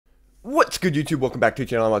What's good, YouTube? Welcome back to the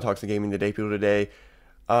channel. I'm on Talks and Gaming today, people. Today,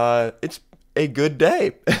 it's a good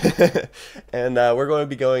day, and we're going to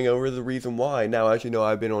be going over the reason why. Now, as you know,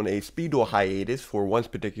 I've been on a speed duel hiatus for one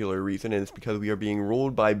particular reason, and it's because we are being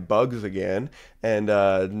ruled by bugs again. And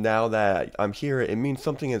now that I'm here, it means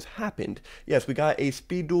something has happened. Yes, we got a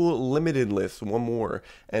speed duel limited list, one more,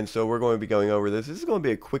 and so we're going to be going over this. This is going to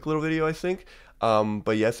be a quick little video, I think.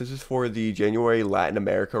 But yes, this is for the January Latin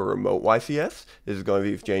America Remote YCS. This is going to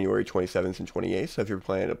be January 27th and 28th. So if you're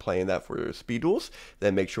planning to play in that for speed duels,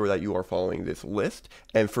 then make sure that you are following this list.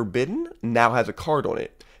 And Forbidden now has a card on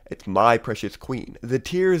it. It's My Precious Queen, the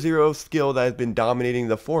tier 0 skill that has been dominating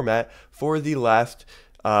the format for the last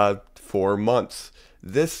 4 months.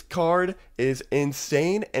 This card is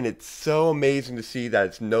insane, and it's so amazing to see that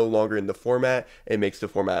it's no longer in the format. It makes the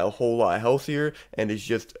format a whole lot healthier, and it's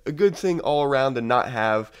just a good thing all around to not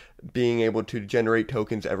have being able to generate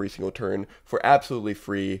tokens every single turn for absolutely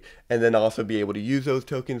free, and then also be able to use those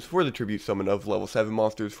tokens for the tribute summon of level 7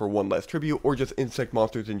 monsters for one less tribute, or just insect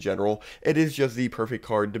monsters in general. It is just the perfect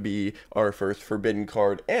card to be our first Forbidden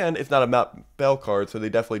card, and it's not a map bell card, so they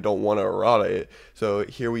definitely don't want to errata it. So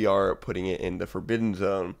here we are putting it in the Forbidden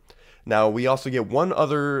zone. Now we also get one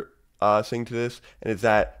other thing to this, and it's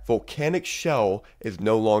that Volcanic Shell is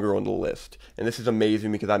no longer on the list. And this is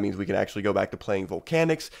amazing because that means we can actually go back to playing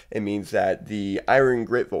Volcanics. It means that the Iron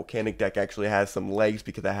Grit Volcanic deck actually has some legs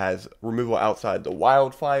because it has removal outside the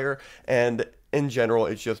Wildfire, and in general,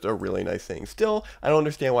 it's just a really nice thing. Still, I don't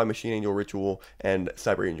understand why Machine Angel Ritual and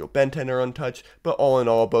Cyber Angel Benten are untouched, but all in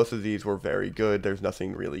all, both of these were very good. There's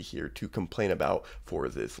nothing really here to complain about for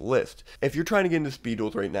this list. If you're trying to get into speed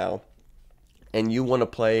duels right now, and you want to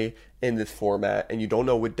play in this format and you don't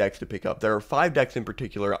know what decks to pick up, there are 5 decks in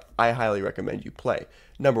particular I highly recommend you play.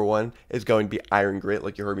 Number 1 is going to be Iron Grit,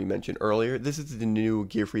 like you heard me mention earlier. This is the new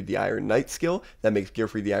Gearfried the Iron Knight skill that makes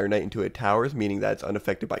Gearfried the Iron Knight into a towers, meaning that it's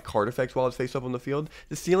unaffected by card effects while it's face up on the field.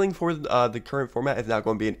 The ceiling for the current format is now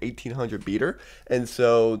going to be an 1800 beater, and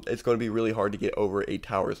so it's going to be really hard to get over a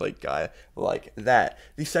towers like guy like that.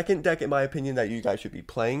 The second deck, in my opinion, that you guys should be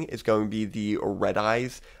playing is going to be the Red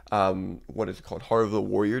Eyes, what is it called, Heart of the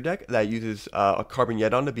Warrior deck, that uses a Carbon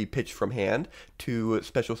Yedon to be pitched from hand to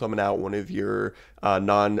special summon out one of your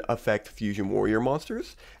non-effect Fusion Warrior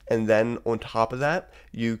monsters. And then on top of that,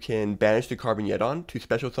 you can banish the Carbon Yedon to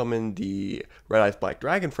special summon the Red Eyes Black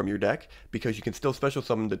Dragon from your deck, because you can still special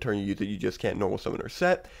summon the turn you use it, you just can't normal summon or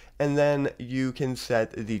set. And then you can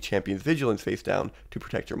set the Champion's Vigilance face down to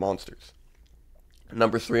protect your monsters.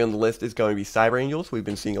 Number 3 on the list is going to be Cyber Angels. We've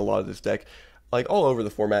been seeing a lot of this deck like all over the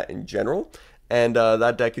format in general. And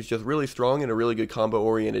that deck is just really strong and a really good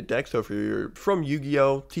combo-oriented deck. So if you're from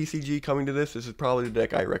Yu-Gi-Oh! TCG coming to this is probably the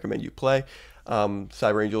deck I recommend you play.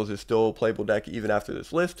 Cyber Angels is still a playable deck even after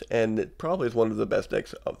this list, and it probably is one of the best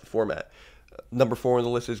decks of the format. Number 4 on the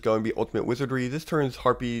list is going to be Ultimate Wizardry. This turns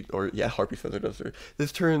Harpy's Feather Duster.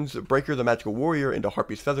 This turns Breaker the Magical Warrior into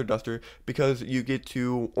Harpy's Feather Duster, because you get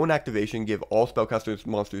to, on activation, give all spellcasters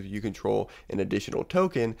monsters you control an additional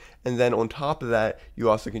token, and then on top of that, you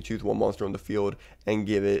also can choose one monster on the field and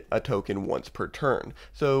give it a token once per turn.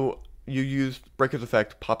 So you use Breaker's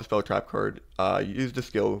effect, pop a spell trap card, use the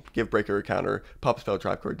skill, give Breaker a counter, pop a spell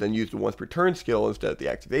trap card, then use the once per turn skill instead of the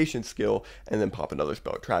activation skill, and then pop another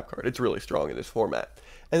spell trap card. It's really strong in this format.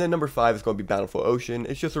 And then number 5 is going to be Bountiful Ocean.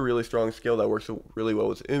 It's just a really strong skill that works really well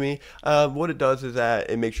with Umi. What it does is that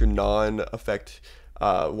it makes your non-effect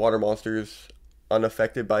water monsters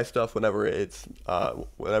unaffected by stuff whenever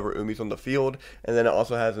Umi's on the field, and then it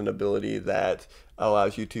also has an ability that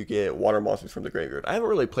allows you to get water monsters from the graveyard. I haven't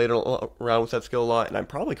really played around with that skill a lot, and I'm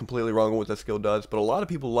probably completely wrong on what that skill does, but a lot of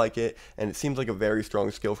people like it, and it seems like a very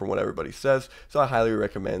strong skill from what everybody says, so I highly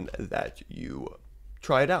recommend that you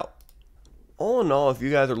try it out. All in all, if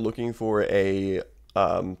you guys are looking for a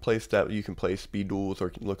place that you can play speed duels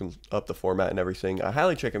or looking up the format and everything, I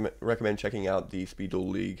highly recommend checking out the Speed Duel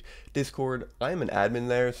League Discord. I am an admin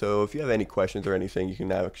there, so if you have any questions or anything, you can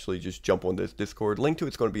actually just jump on this Discord. Link to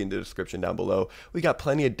it's going to be in the description down below. We got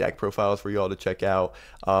plenty of deck profiles for you all to check out,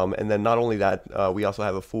 and then not only that, we also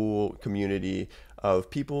have a full community of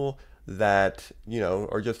people that, you know,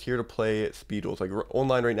 are just here to play speed duels. Like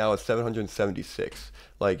online right now is 776.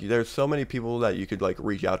 Like there's so many people that you could like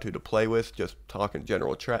reach out to play with, just talk in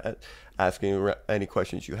general chat, asking any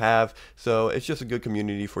questions you have. So it's just a good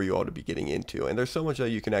community for you all to be getting into, and there's so much that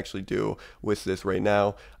you can actually do with this right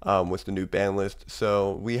now, with the new ban list.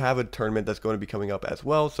 So we have a tournament that's going to be coming up as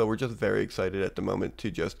well, so we're just very excited at the moment to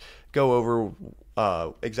just go over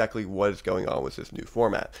exactly what is going on with this new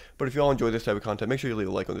format. But if you all enjoy this type of content, make sure you leave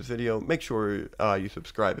a like on this video. Make sure you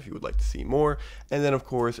subscribe if you would like to see more. And then, of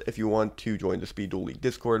course, if you want to join the Speed Duel League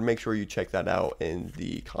Discord, make sure you check that out in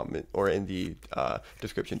the comment or in the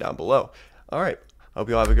description down below. All right. I hope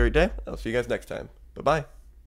you all have a great day. I'll see you guys next time. Bye-bye.